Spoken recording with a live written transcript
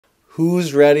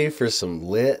Who's ready for some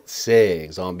lit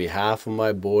sayings on behalf of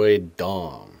my boy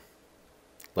Dom?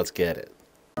 Let's get it.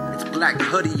 It's Black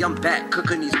Hoody, I'm back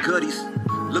cooking these goodies.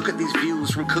 Look at these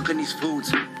views from cooking these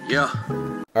foods. Yeah.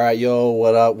 All right, yo,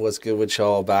 what up? What's good with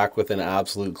y'all? Back with an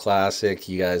absolute classic.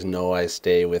 You guys know I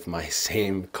stay with my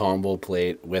same combo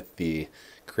plate with the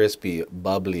crispy,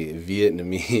 bubbly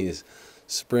Vietnamese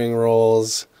spring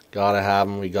rolls. Gotta have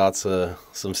them. We got some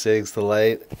SIGs to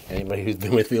light. Anybody who's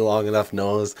been with me long enough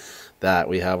knows that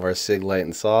we have our SIG light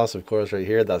and sauce, of course, right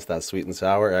here. That's that sweet and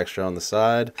sour extra on the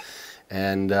side.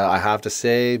 And I have to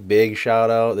say, big shout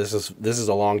out. This is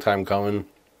a long time coming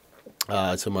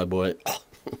to my boy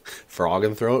Frog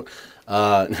and Throat.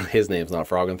 His name's not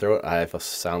Frog and Throat. I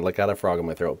sound like I had a frog in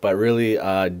my throat. But really,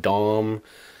 Dom,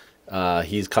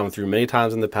 he's come through many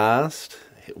times in the past.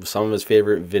 Some of his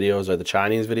favorite videos are the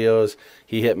Chinese videos.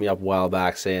 He hit me up a while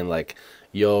back saying like,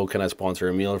 yo, can I sponsor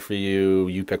a meal for you?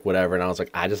 You pick whatever. And I was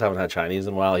like, I just haven't had Chinese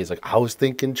in a while. He's like, I was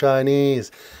thinking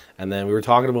Chinese. And then we were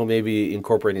talking about maybe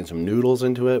incorporating some noodles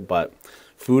into it, but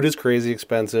food is crazy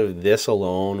expensive. This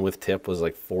alone with tip was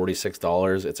like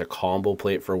 $46. It's a combo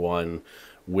plate for one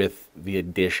with the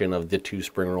addition of the 2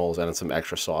 spring rolls and some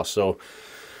extra sauce. So,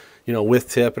 you know, with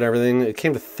tip and everything, it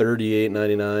came to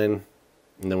 $38.99.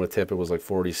 And then with tip, it was like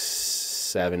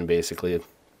 $47 basically.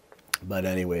 But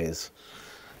anyways,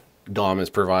 Dom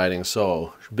is providing.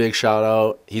 So big shout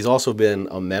out. He's also been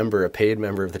a paid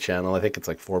member of the channel. I think it's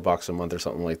like $4 a month or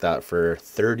something like that for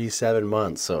 37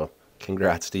 months. So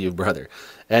congrats to you, brother.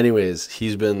 Anyways,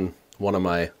 he's been one of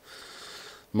my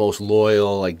most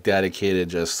loyal, like dedicated,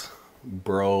 just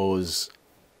bros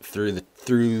through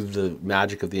the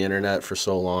magic of the internet for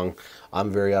so long. I'm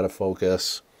very out of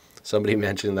focus. Somebody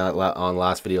mentioned that on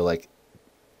last video, like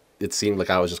it seemed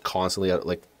like I was just constantly out,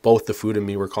 like both the food and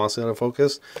me were constantly out of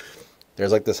focus.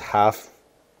 There's like this half,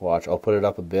 watch, I'll put it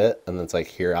up a bit, and then it's like,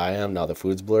 here I am, now the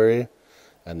food's blurry.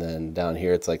 And then down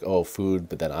here, it's like, oh, food,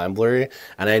 but then I'm blurry.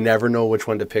 And I never know which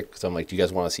one to pick, because I'm like, do you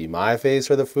guys want to see my face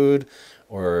or the food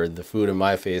in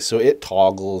my face? So it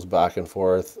toggles back and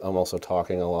forth. I'm also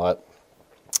talking a lot.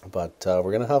 But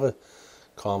we're going to have a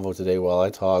convo today while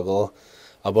I toggle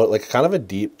about like kind of a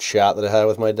deep chat that I had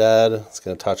with my dad. It's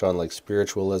going to touch on like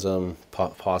spiritualism,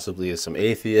 possibly some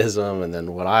atheism, and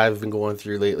then what I've been going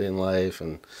through lately in life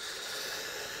and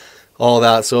all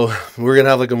that. So we're going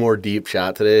to have like a more deep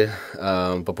chat today.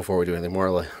 But before we do anything more,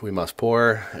 like, we must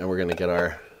pour, and we're going to get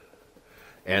our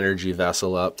energy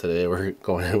vessel up today. We're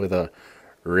going in with a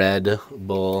Red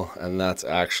Bull, and that's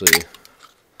actually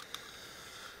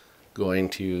going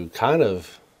to kind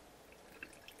of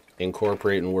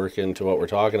incorporate and work into what we're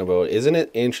talking about. Isn't it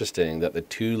interesting that the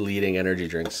 2 leading energy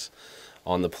drinks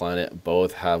on the planet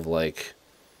both have like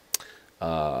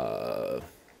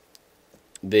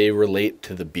they relate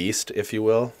to the beast, if you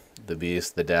will, the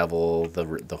beast, the devil,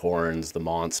 the horns, the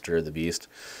monster, the beast.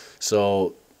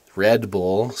 So Red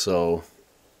Bull,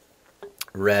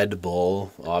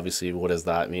 obviously, what does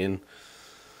that mean?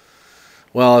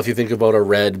 Well, if you think about a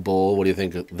Red Bull, what do you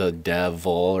think of the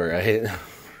devil, right?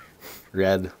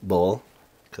 Red Bull,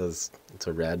 because it's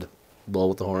a red bull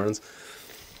with the horns.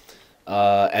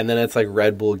 And then it's like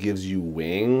Red Bull gives you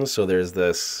wings. So there's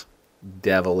this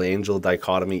devil angel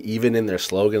dichotomy. Even in their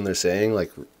slogan, they're saying like,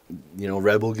 you know,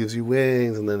 Red Bull gives you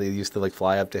wings, and then they used to like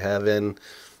fly up to heaven,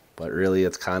 but really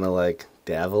it's kind of like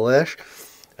devilish.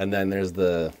 And then there's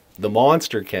the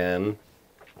monster can,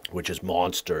 which is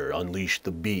Monster Unleash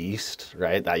the Beast,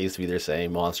 right? That used to be their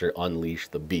saying, Monster Unleash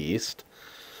the Beast.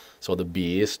 So the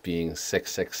beast being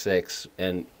 666,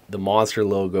 and the monster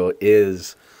logo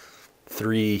is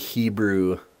 3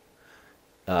 Hebrew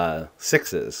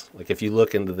sixes. Like if you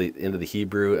look into the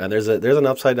Hebrew, and there's an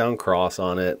upside down cross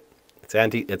on it. It's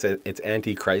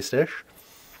anti-Christish,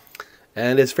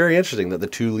 and it's very interesting that the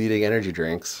 2 leading energy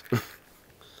drinks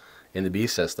in the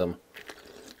beast system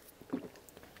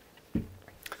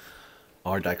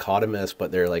are dichotomous,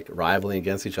 but they're like rivaling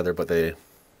against each other, but they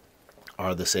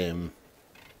are the same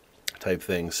type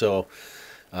thing. So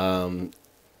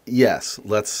yes,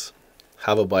 let's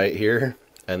have a bite here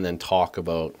and then talk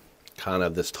about kind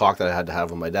of this talk that I had to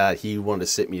have with my dad. He wanted to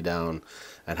sit me down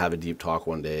and have a deep talk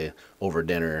one day over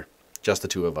dinner, just the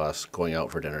 2 of us going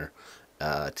out for dinner,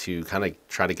 to kind of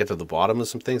try to get to the bottom of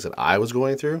some things that I was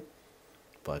going through.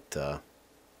 But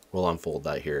we'll unfold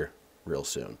that here real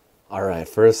soon. All right,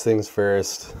 first things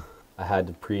first, I had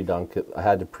to pre-dunk it. I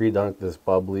had to pre-dunk this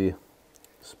bubbly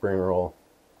spring roll,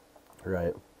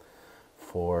 right,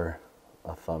 for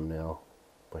a thumbnail.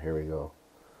 But here we go.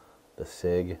 The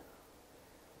SIG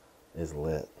is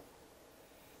lit.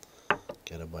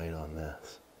 Get a bite on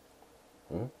this.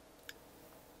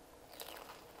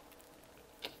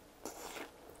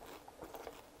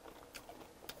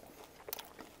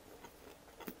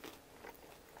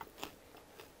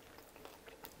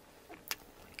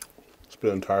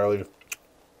 been entirely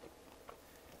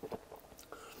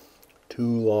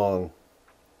too long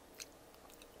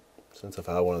since I've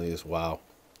had one of these. Wow.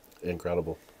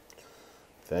 Incredible.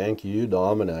 Thank you,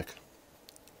 Dominic.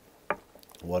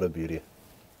 What a beauty.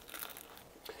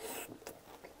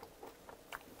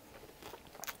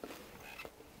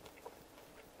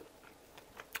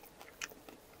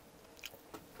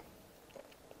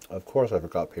 Of course I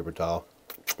forgot paper towel.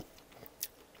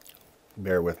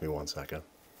 Bear with me 1 second.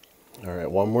 All right,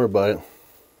 one more bite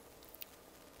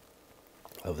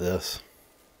of this.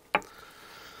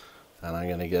 And I'm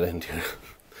going to get into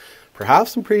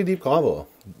perhaps some pretty deep combo.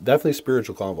 Definitely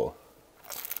spiritual combo.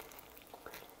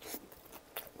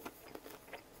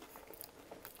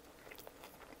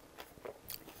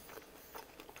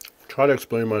 Try to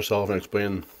explain myself and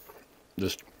explain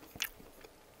this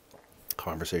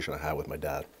conversation I had with my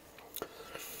dad.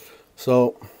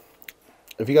 So,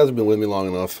 if you guys have been with me long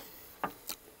enough,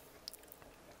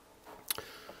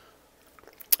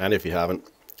 and if you haven't,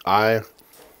 I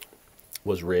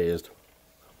was raised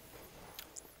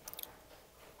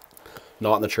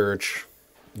not in the church,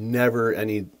 never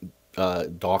any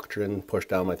doctrine pushed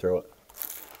down my throat.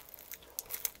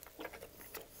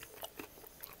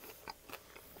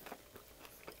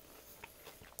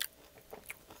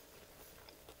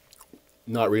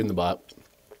 Not reading the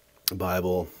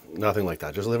Bible, nothing like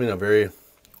that. Just living a very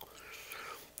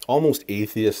almost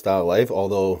atheist style life,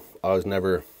 although I was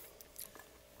never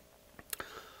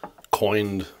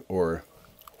coined or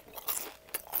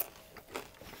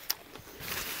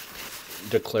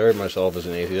declared myself as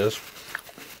an atheist.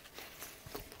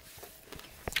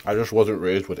 I just wasn't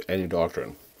raised with any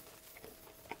doctrine.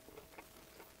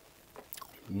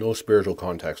 No spiritual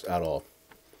context at all.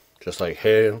 Just like,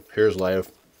 hey, here's life.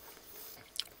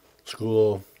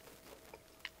 School,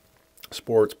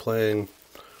 sports, playing,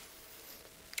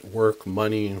 work,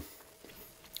 money,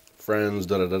 friends,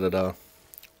 da-da-da-da-da.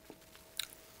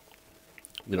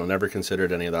 You know, never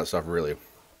considered any of that stuff really.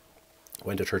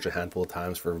 Went to church a handful of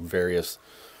times for various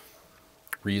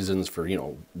reasons, for, you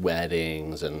know,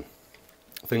 weddings and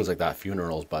things like that,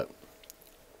 funerals, but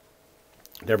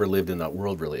never lived in that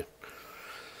world really.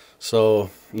 So,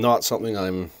 not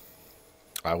something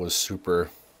I was super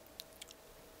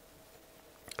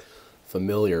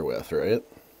familiar with, right?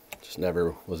 Just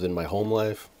never was in my home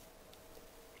life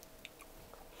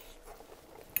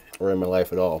or in my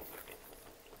life at all.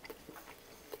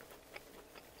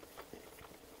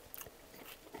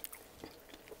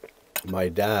 My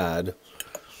dad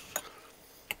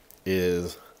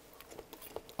is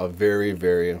a very,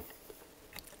 very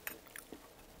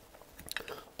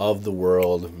of the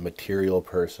world, material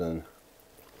person.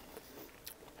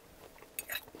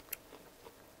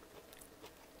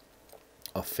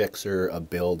 A fixer, a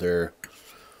builder,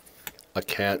 a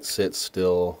can't sit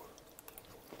still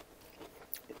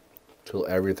till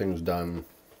everything's done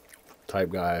type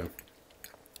guy.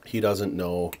 He doesn't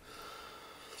know,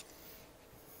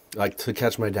 like, to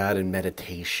catch my dad in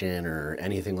meditation or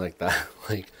anything like that,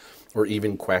 like, or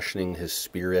even questioning his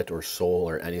spirit or soul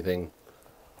or anything.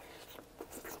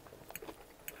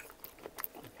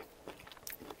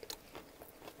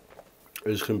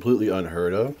 Is completely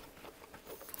unheard of.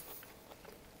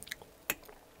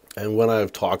 And when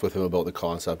I've talked with him about the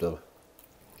concept of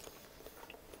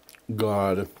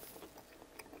God,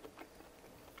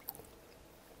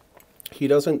 he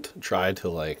doesn't try to,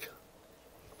 like,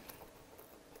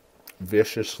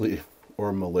 viciously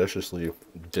or maliciously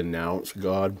denounce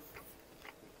God.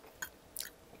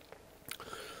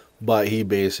 But he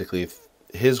basically,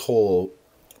 his whole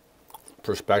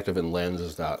perspective and lens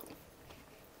is that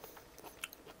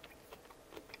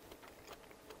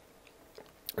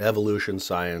evolution,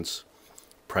 science,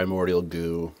 primordial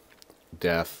goo,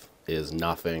 death is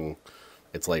nothing.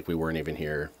 It's like we weren't even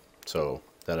here. So,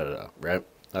 da-da-da, right?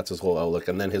 That's his whole outlook.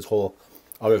 And then his whole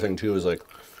other thing, too, is like,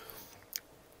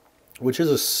 which is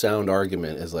a sound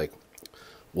argument, is like,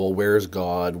 well, where's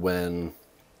God when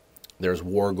there's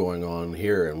war going on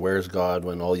here? And where's God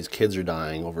when all these kids are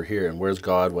dying over here? And where's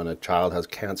God when a child has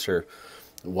cancer?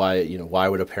 Why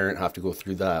would a parent have to go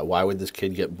through that? Why would this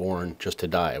kid get born just to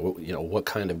die? You know, what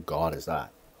kind of God is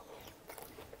that?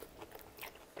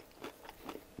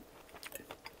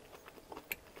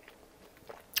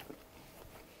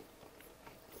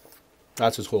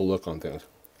 That's his whole look on things.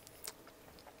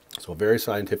 So very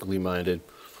scientifically minded,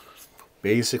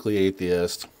 basically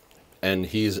atheist, and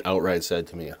he's outright said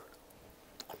to me,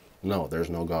 no, there's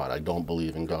no God. I don't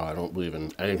believe in God. I don't believe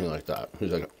in anything like that.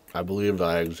 He's like, I believe that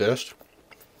I exist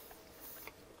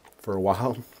for a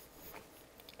while,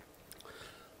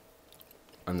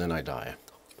 and then I die.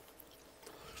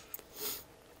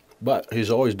 But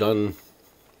he's always done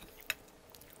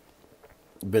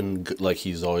been like,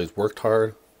 he's always worked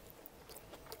hard.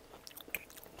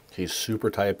 He's super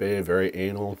type A, very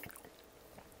anal.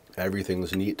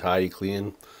 Everything's neat, tidy,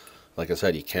 clean. Like I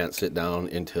said, he can't sit down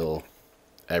until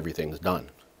everything's done.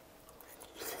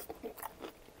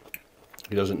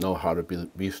 He doesn't know how to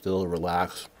be still,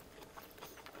 relax.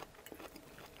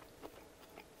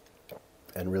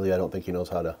 And really, I don't think he knows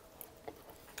how to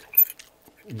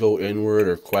go inward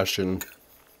or question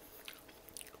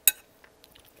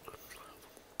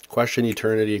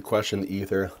eternity, question the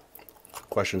ether,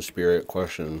 question spirit,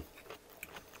 question,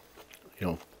 you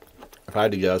know, if I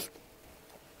had to guess,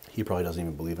 he probably doesn't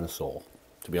even believe in a soul,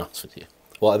 to be honest with you.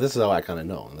 Well, this is how I kind of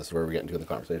know, and this is where we're getting to in the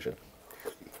conversation.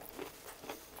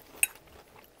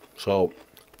 So,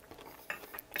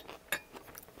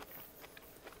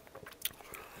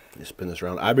 let me spin this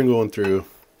around. I've been going through,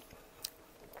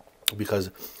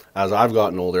 because as I've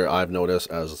gotten older, I've noticed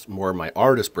as more of my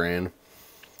artist brain,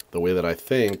 the way that I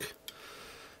think,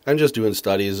 and just doing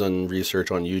studies and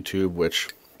research on YouTube, which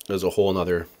is a whole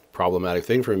nother problematic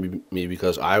thing for me,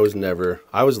 because I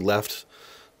was left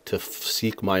to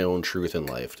seek my own truth in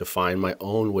life, to find my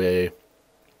own way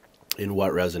in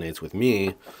what resonates with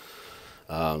me,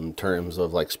 in terms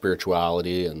of like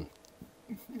spirituality and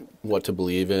what to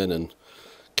believe in, and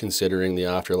considering the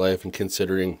afterlife, and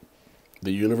considering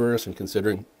the universe, and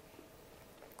considering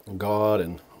God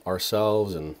and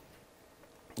ourselves, and,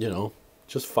 you know,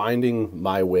 just finding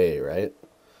my way, right?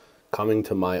 Coming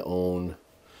to my own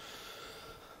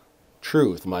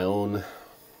truth, my own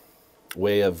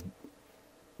way of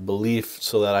belief,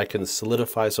 so that I can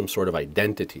solidify some sort of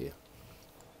identity.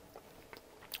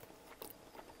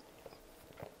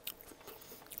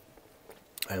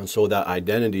 And so that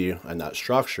identity and that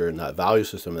structure and that value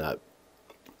system and that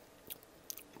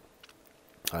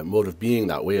mode of being,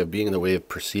 that way of being, the way of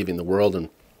perceiving the world and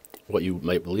what you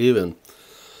might believe in,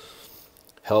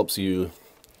 helps you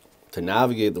to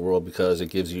navigate the world, because it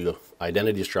gives you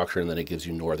identity structure, and then it gives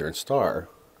you Northern Star.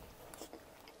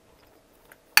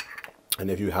 And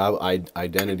if you have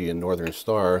identity in Northern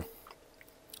Star,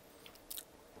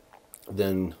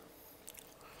 then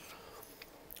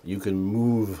you can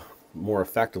move more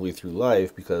effectively through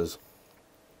life, because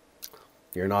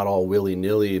you're not all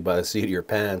willy-nilly by the seat of your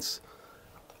pants.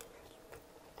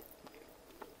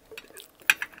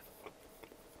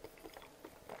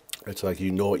 It's like,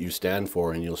 you know what you stand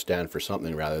for, and you'll stand for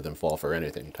something rather than fall for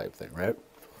anything type thing, right?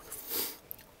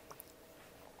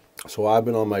 So I've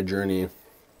been on my journey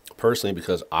personally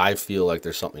because I feel like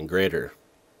there's something greater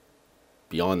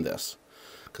beyond this.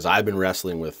 Because I've been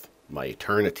wrestling with my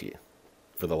eternity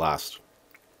for the last,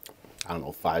 I don't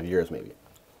know, 5 years maybe.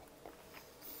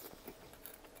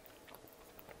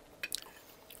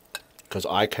 Because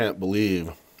I can't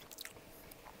believe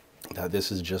that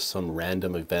this is just some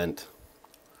random event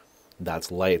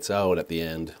that's lights out at the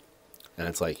end, and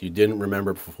it's like, you didn't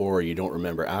remember before, you don't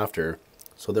remember after,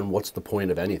 so then what's the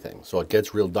point of anything? So it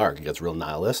gets real dark, it gets real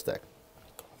nihilistic.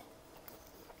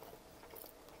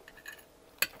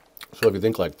 So if you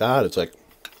think like that, it's like,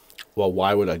 well,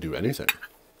 why would I do anything?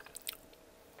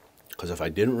 Because if I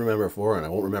didn't remember before and I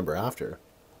won't remember after,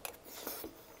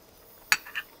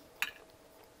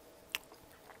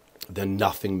 then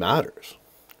nothing matters.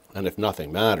 And if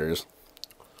nothing matters,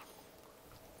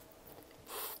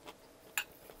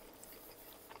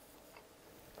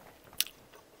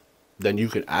 then you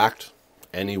can act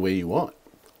any way you want,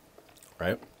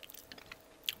 right?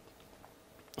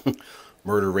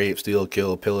 Murder, rape, steal,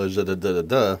 kill, pillage,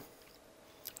 da-da-da-da-da.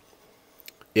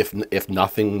 If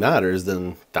nothing matters,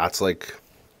 then that's like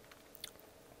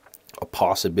a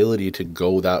possibility to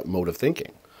go that mode of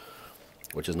thinking,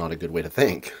 which is not a good way to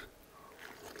think.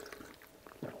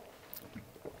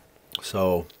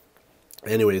 So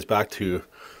anyways, back to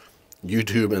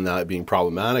YouTube and that being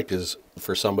problematic, is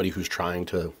for somebody who's trying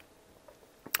to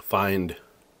find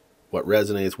what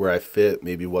resonates, where I fit,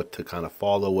 maybe what to kind of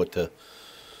follow, what to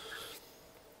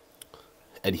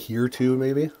adhere to,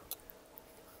 maybe,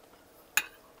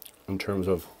 in terms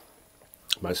of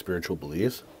my spiritual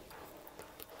beliefs.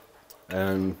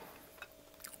 And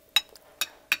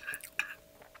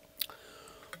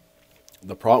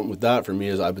the problem with that for me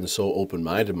is I've been so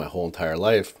open-minded my whole entire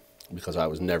life, because I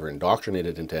was never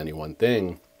indoctrinated into any one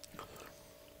thing.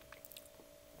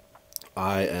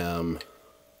 I am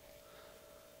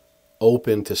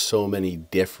open to so many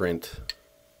different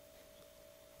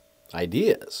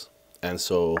ideas. And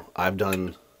so I've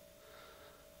done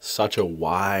such a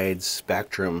wide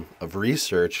spectrum of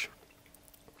research,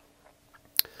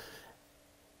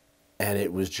 and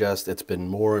it's been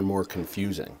more and more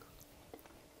confusing,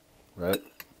 right?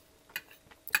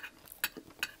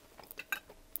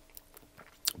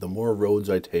 The more roads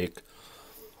I take,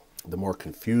 the more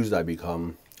confused I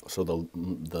become. So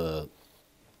the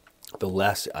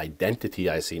less identity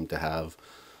I seem to have,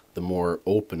 the more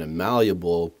open and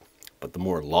malleable, but the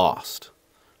more lost,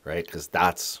 right? Because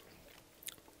that's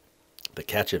the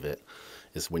catch of it,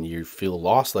 is when you feel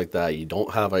lost like that, you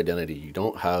don't have identity, you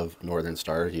don't have Northern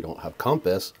Stars, you don't have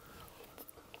compass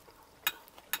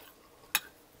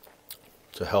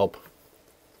to help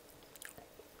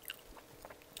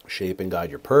shape and guide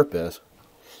your purpose.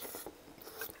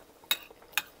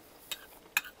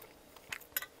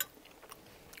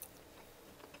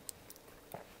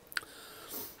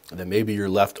 And then maybe you're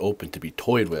left open to be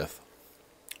toyed with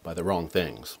by the wrong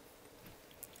things.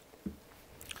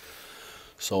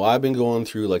 So I've been going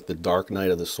through like the dark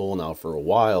night of the soul now for a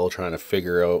while, trying to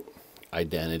figure out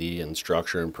identity and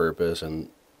structure and purpose and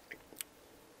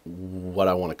what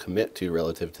I want to commit to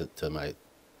relative to my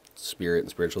spirit and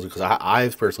spiritualism. Because I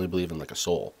personally believe in like a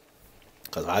soul.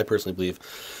 Because I personally believe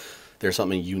there's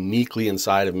something uniquely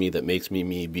inside of me that makes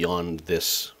me beyond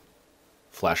this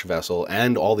flesh vessel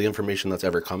and all the information that's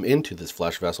ever come into this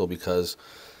flesh vessel, because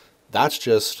that's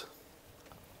just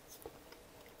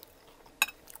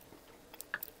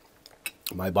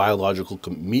my biological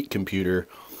meat computer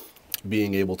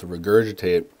being able to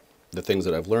regurgitate the things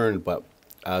that I've learned. But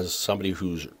as somebody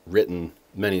who's written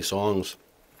many songs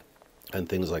and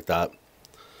things like that,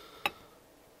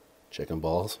 chicken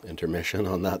balls, intermission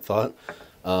on that thought,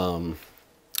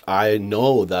 I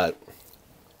know that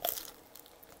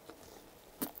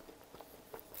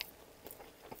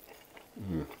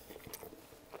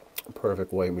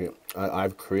perfect white meat.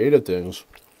 I've created things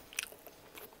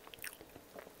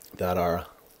that are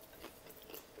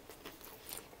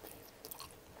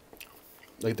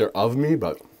like they're of me,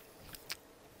 but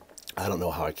I don't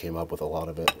know how I came up with a lot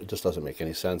of it. It just doesn't make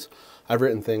any sense. I've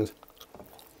written things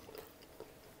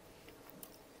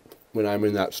when I'm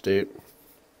in that state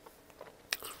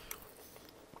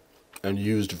and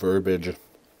used verbiage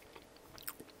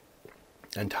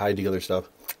and tied together stuff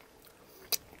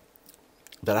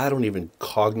that I don't even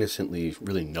cognizantly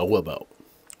really know about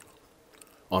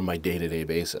on my day-to-day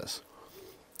basis.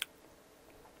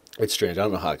 It's strange. I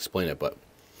don't know how to explain it, but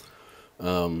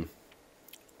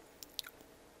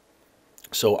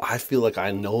so I feel like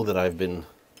I know that I've been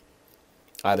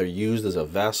either used as a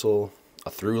vessel,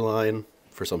 a through line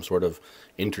for some sort of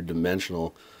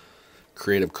interdimensional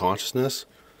creative consciousness.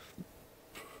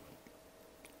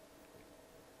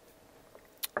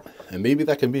 And maybe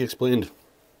that can be explained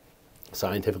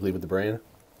scientifically with the brain.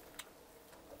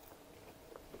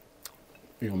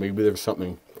 You know, maybe there's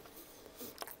something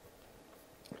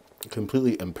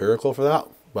completely empirical for that,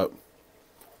 but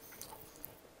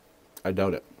I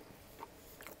doubt it.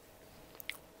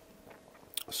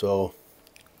 So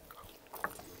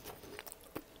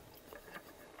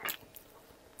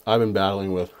I've been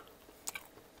battling with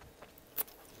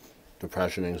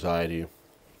depression, anxiety,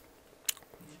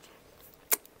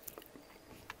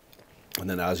 and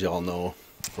then, as y'all know,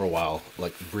 for a while,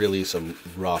 like really some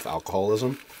rough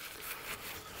alcoholism.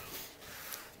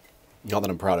 Not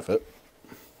that I'm proud of it.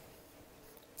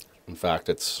 In fact,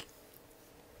 it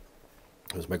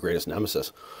was my greatest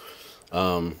nemesis.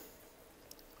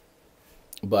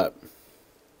 But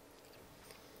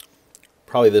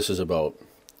probably this is about,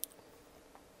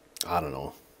 I don't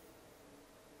know,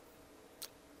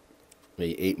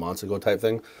 maybe 8 months ago type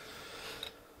thing.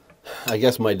 I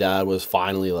guess my dad was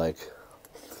finally like,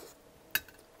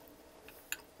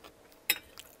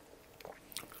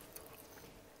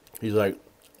 he's like,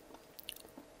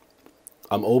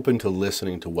 I'm open to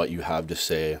listening to what you have to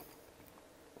say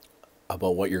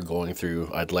about what you're going through.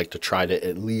 I'd like to try to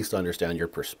at least understand your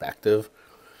perspective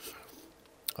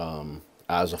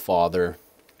as a father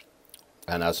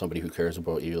and as somebody who cares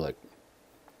about you. Like,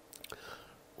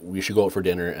 we should go out for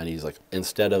dinner. And he's like,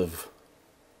 instead of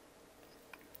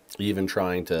even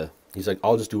trying to, he's like,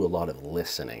 I'll just do a lot of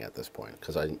listening at this point,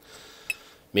 because I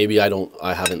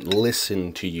haven't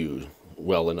listened to you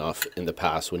well enough in the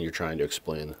past when you're trying to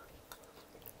explain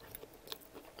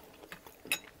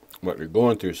what you're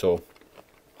going through. So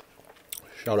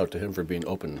shout out to him for being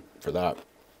open for that.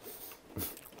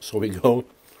 So we go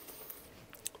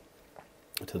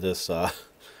to this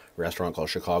restaurant called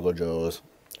Chicago Joe's,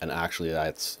 and actually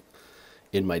that's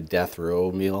in my death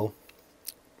row meal.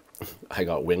 I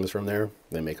got wings from there.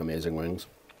 They make amazing wings.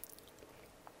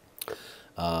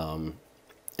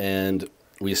 And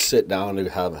we sit down to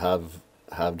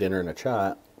have dinner and a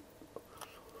chat,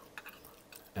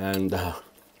 and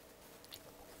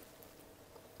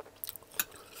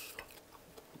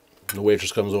the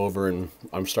waitress comes over, and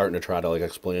I'm starting to try to like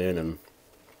explain, and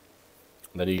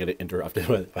Then you get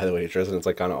interrupted by the waitress, and it's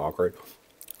like kind of awkward.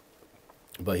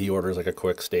 But he orders like a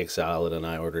quick steak salad, and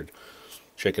I ordered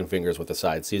chicken fingers with a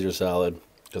side Caesar salad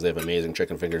because they have amazing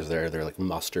chicken fingers there. They're like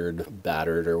mustard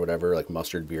battered or whatever, like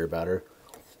mustard beer batter.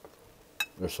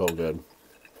 They're so good.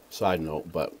 Side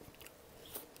note, but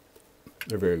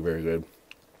they're very, very good.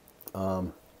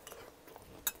 And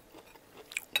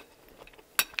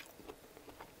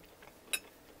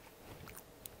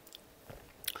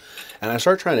I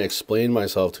start trying to explain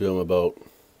myself to him about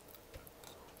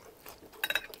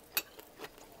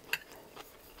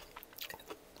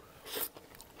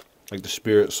like the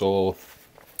spirit, soul,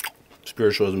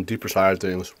 spiritualism, deeper side of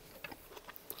things.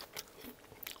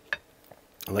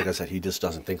 And like I said, he just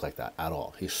doesn't think like that at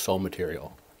all. He's so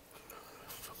material.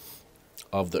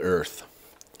 Of the earth.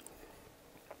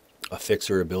 A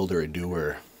fixer, a builder, a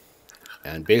doer.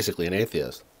 And basically an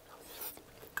atheist.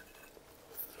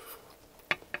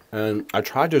 And I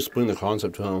tried to explain the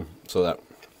concept to him so that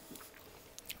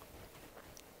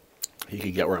he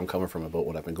could get where I'm coming from about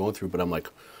what I've been going through. But I'm like,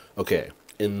 okay,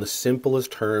 in the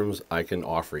simplest terms I can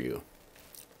offer you.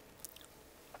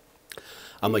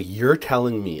 I'm like, you're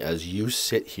telling me as you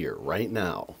sit here right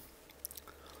now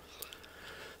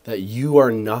that you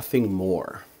are nothing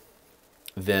more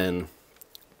than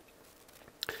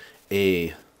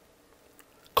a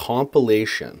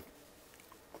compilation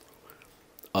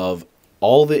of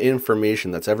all the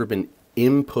information that's ever been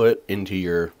input into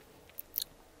your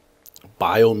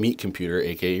bio meat computer,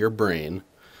 aka your brain,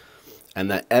 and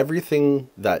that everything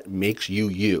that makes you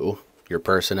you, your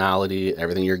personality,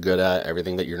 everything you're good at,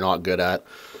 everything that you're not good at,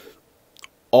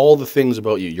 all the things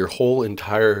about you, your whole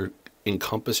entire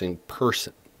encompassing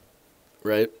person,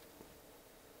 right?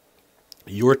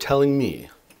 You're telling me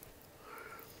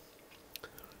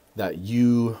that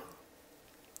you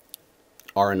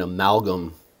are an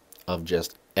amalgam of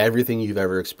just everything you've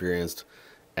ever experienced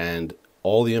and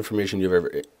all the information you've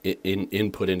ever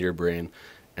input into your brain,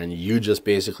 and you just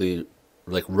basically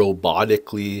like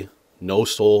robotically, no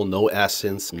soul, no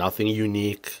essence, nothing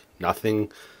unique,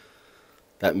 nothing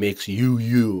that makes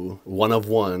you, one of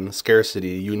one,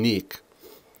 scarcity, unique,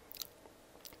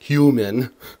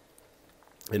 human,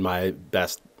 in my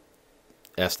best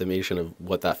estimation of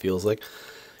what that feels like,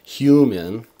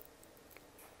 human.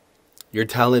 You're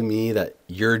telling me that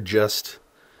you're just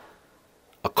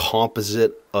a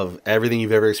composite of everything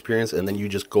you've ever experienced, and then you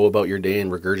just go about your day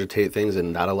and regurgitate things,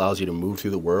 and that allows you to move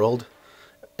through the world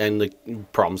and like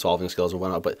problem solving skills and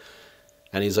whatnot.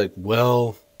 And he's like,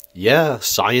 well, yeah,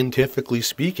 scientifically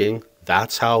speaking,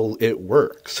 that's how it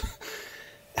works.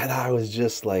 And I was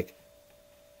just like,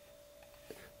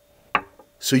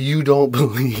 so you don't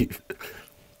believe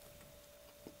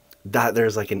that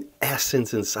there's like an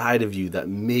essence inside of you that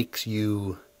makes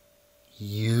you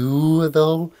you,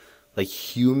 though? Like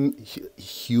human,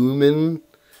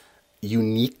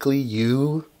 uniquely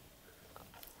you?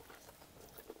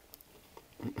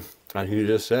 And he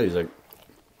just said, he's like,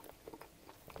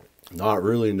 not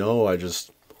really, no. I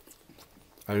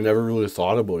never really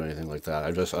thought about anything like that.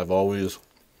 I've always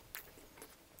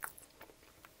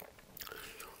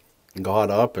got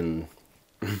up and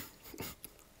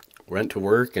went to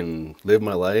work and lived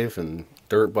my life, and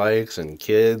dirt bikes and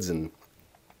kids and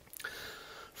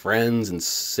friends and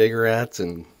cigarettes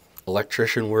and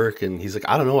electrician work. And he's like,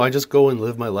 I don't know, I just go and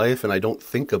live my life and I don't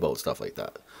think about stuff like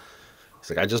that. He's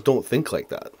like, I just don't think like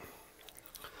that.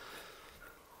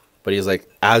 But he's like,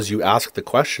 as you ask the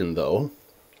question though,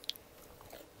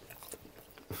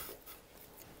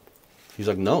 he's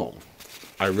like, no,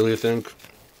 I really think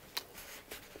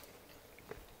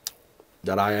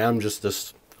that I am just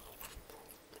this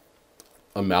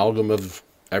amalgam of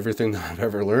everything that I've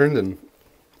ever learned, and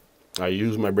I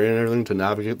use my brain and everything to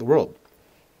navigate the world.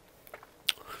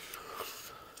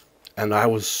 And I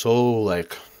was so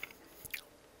like,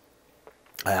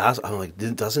 I'm like,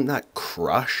 doesn't that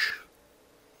crush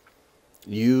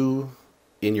you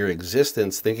in your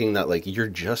existence, thinking that like you're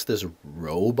just this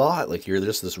robot, like you're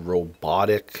just this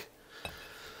robotic?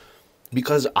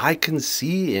 Because I can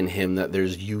see in him that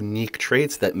there's unique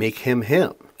traits that make him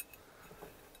him.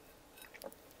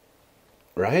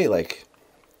 Right? Like,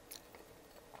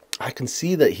 I can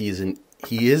see that he is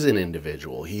an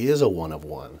individual. He is a one of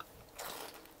one.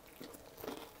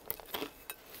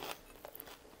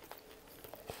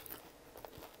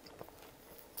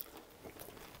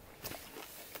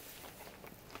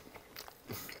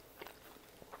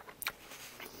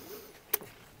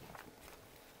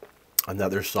 And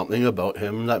that there's something about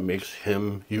him that makes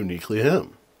him uniquely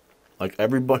him, like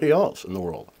everybody else in the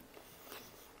world.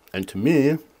 And to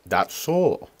me, that's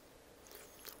soul.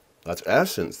 That's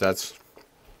essence. That's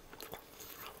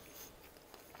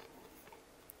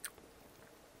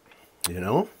you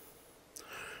know?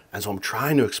 And so I'm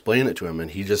trying to explain it to him,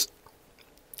 and he's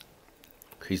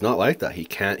not like that. He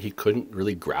couldn't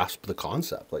really grasp the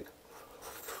concept, like,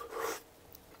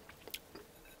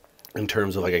 in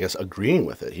terms of, like, I guess, agreeing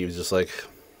with it. He was just like,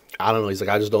 I don't know, he's like,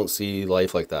 I just don't see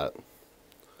life like that.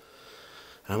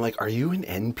 And I'm like, are you an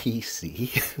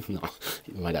NPC? No,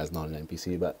 my dad's not an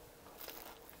NPC, but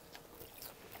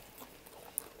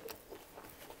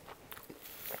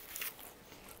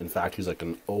in fact, he's like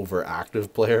an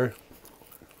overactive player.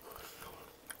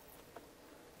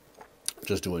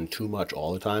 Just doing too much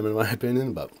all the time, in my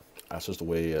opinion, but that's just the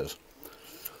way he is.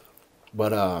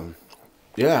 But,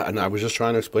 yeah, and I was just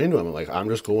trying to explain to him, like, I'm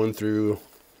just going through,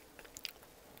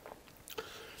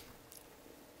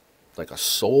 like, a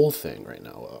soul thing right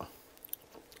now,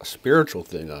 a spiritual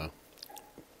thing,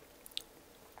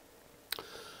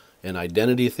 an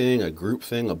identity thing, a group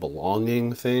thing, a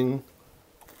belonging thing.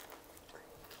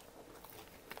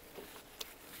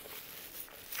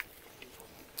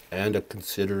 And a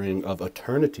considering of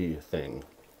eternity thing.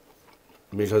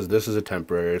 Because this is a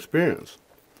temporary experience.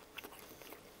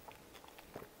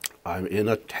 I'm in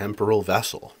a temporal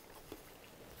vessel.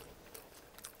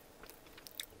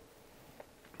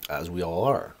 As we all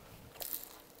are.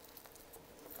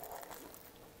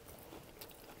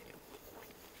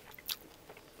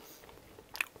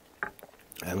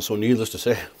 And so, needless to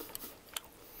say,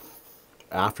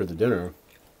 after the dinner,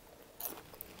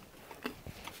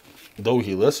 though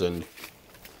he listened,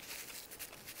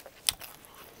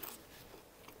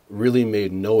 really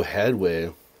made no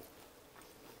headway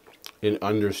in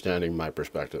understanding my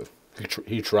perspective.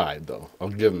 He tried, though. I'll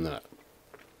give him that.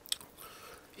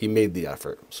 He made the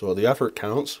effort. So the effort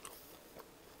counts.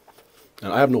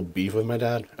 And I have no beef with my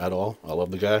dad at all. I love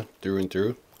the guy through and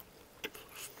through.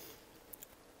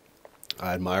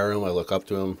 I admire him. I look up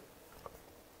to him.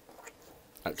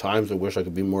 At times, I wish I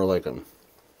could be more like him.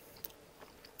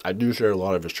 I do share a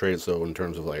lot of his traits, though, in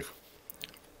terms of, like,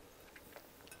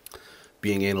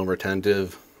 being anal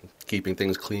retentive, keeping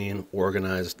things clean,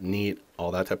 organized, neat,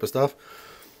 all that type of stuff.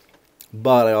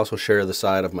 But I also share the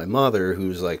side of my mother,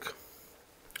 who's, like,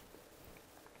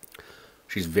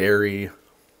 she's very,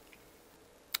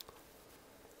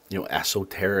 you know,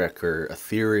 esoteric or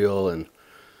ethereal and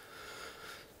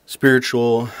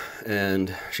spiritual,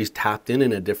 and she's tapped in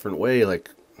a different way.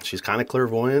 Like, she's kind of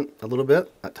clairvoyant a little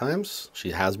bit at times.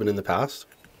 She has been in the past.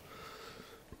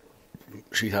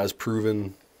 She has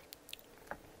proven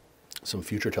some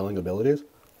future telling abilities.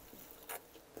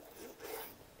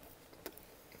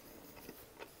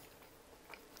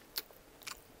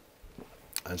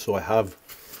 And so I have,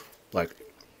 like,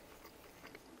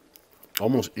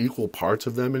 almost equal parts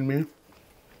of them in me.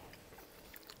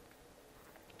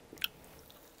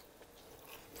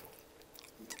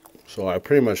 So I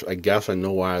pretty much, I guess I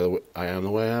know why I am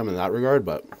the way I am in that regard,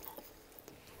 but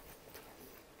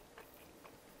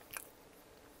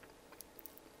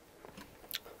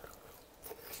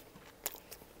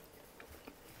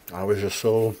I was just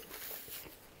so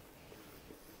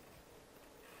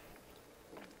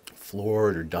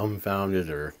floored or dumbfounded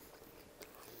or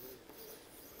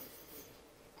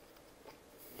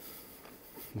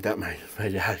that my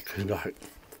dad could not,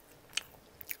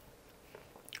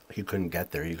 he couldn't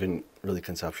get there. He couldn't really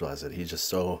conceptualize it. He's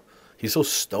so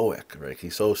stoic, right?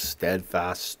 He's so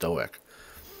steadfast, stoic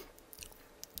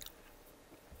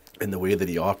in the way that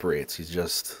he operates. He's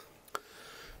just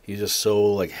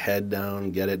so, like, head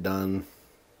down, get it done.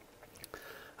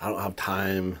 I don't have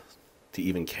time to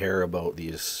even care about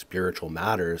these spiritual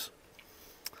matters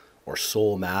or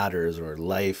soul matters or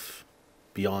life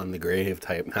beyond the grave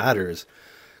type matters,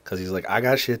 because he's like, I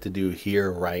got shit to do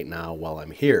here right now while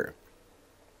I'm here.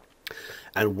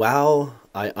 And while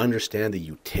I understand the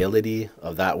utility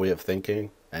of that way of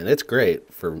thinking, and it's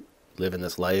great for living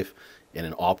this life in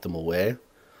an optimal way,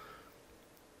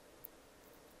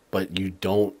 but you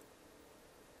don't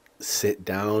sit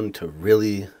down to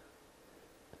really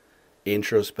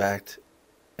introspect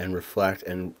and reflect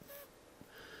and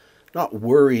not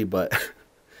worry, but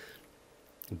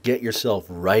get yourself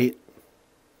right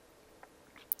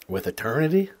with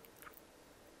eternity,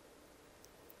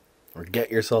 or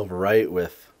get yourself right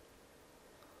with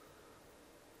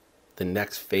the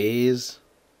next phase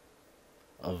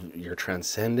of your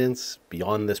transcendence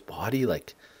beyond this body.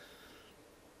 Like,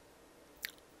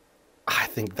 I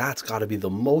think that's got to be the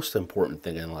most important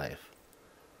thing in life.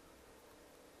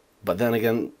 But then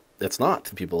again, it's not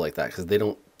to people like that, because they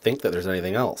don't think that there's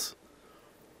anything else.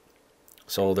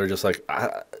 So they're just like,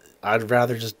 I'd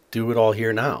rather just do it all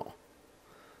here now.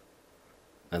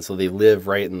 And so they live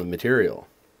right in the material.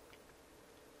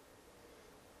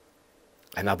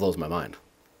 And that blows my mind.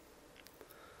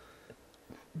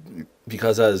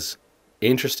 Because as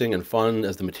interesting and fun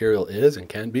as the material is and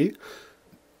can be,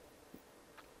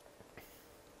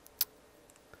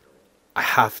 I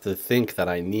have to think that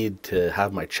I need to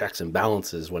have my checks and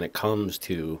balances when it comes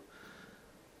to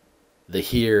the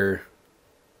here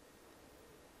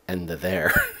and the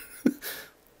there,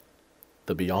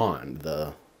 the beyond,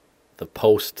 the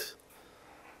post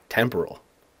temporal,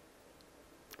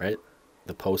 right?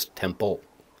 The post temple,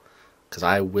 because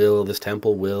this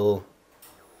temple will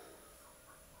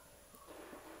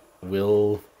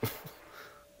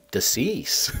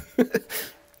decease,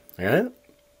 right?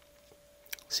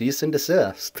 Cease and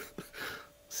desist.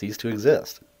 Cease to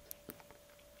exist.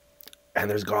 And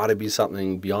there's got to be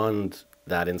something beyond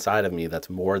that inside of me that's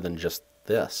more than just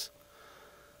this.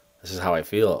 This is how I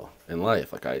feel in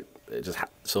life. Like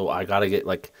so I got to get,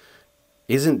 like,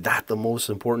 isn't that the most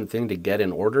important thing to get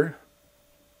in order?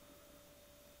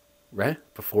 Right?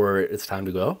 Before it's time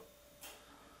to go?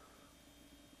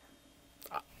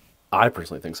 I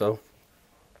personally think so.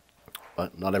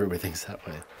 But not everybody thinks that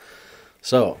way.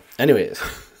 So, anyways,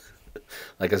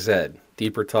 like I said,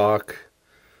 deeper talk,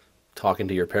 talking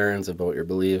to your parents about your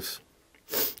beliefs,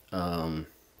 and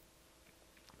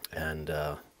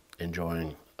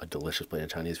enjoying a delicious plate of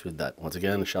Chinese food. That, once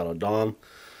again, shout out Dom.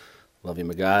 Love you,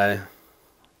 my guy.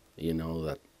 You know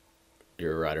that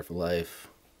you're a rider for life.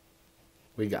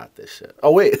 We got this shit.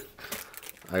 Oh, wait.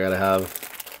 I gotta have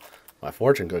my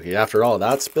fortune cookie. After all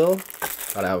that spill,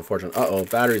 gotta have a fortune. Uh-oh,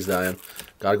 battery's dying.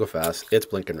 Gotta go fast. It's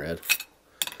blinking red.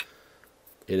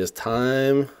 It is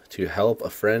time to help a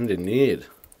friend in need.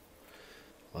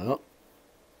 Well,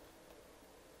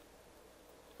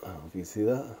 I don't know if you see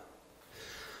that.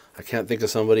 I can't think of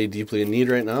somebody deeply in need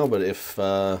right now, but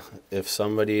if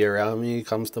somebody around me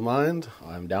comes to mind,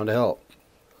 I'm down to help.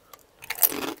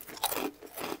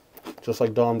 Just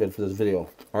like Dom did for this video.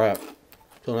 All right,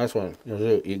 till the next one.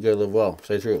 Eat good, live well.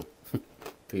 Stay true.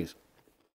 Peace.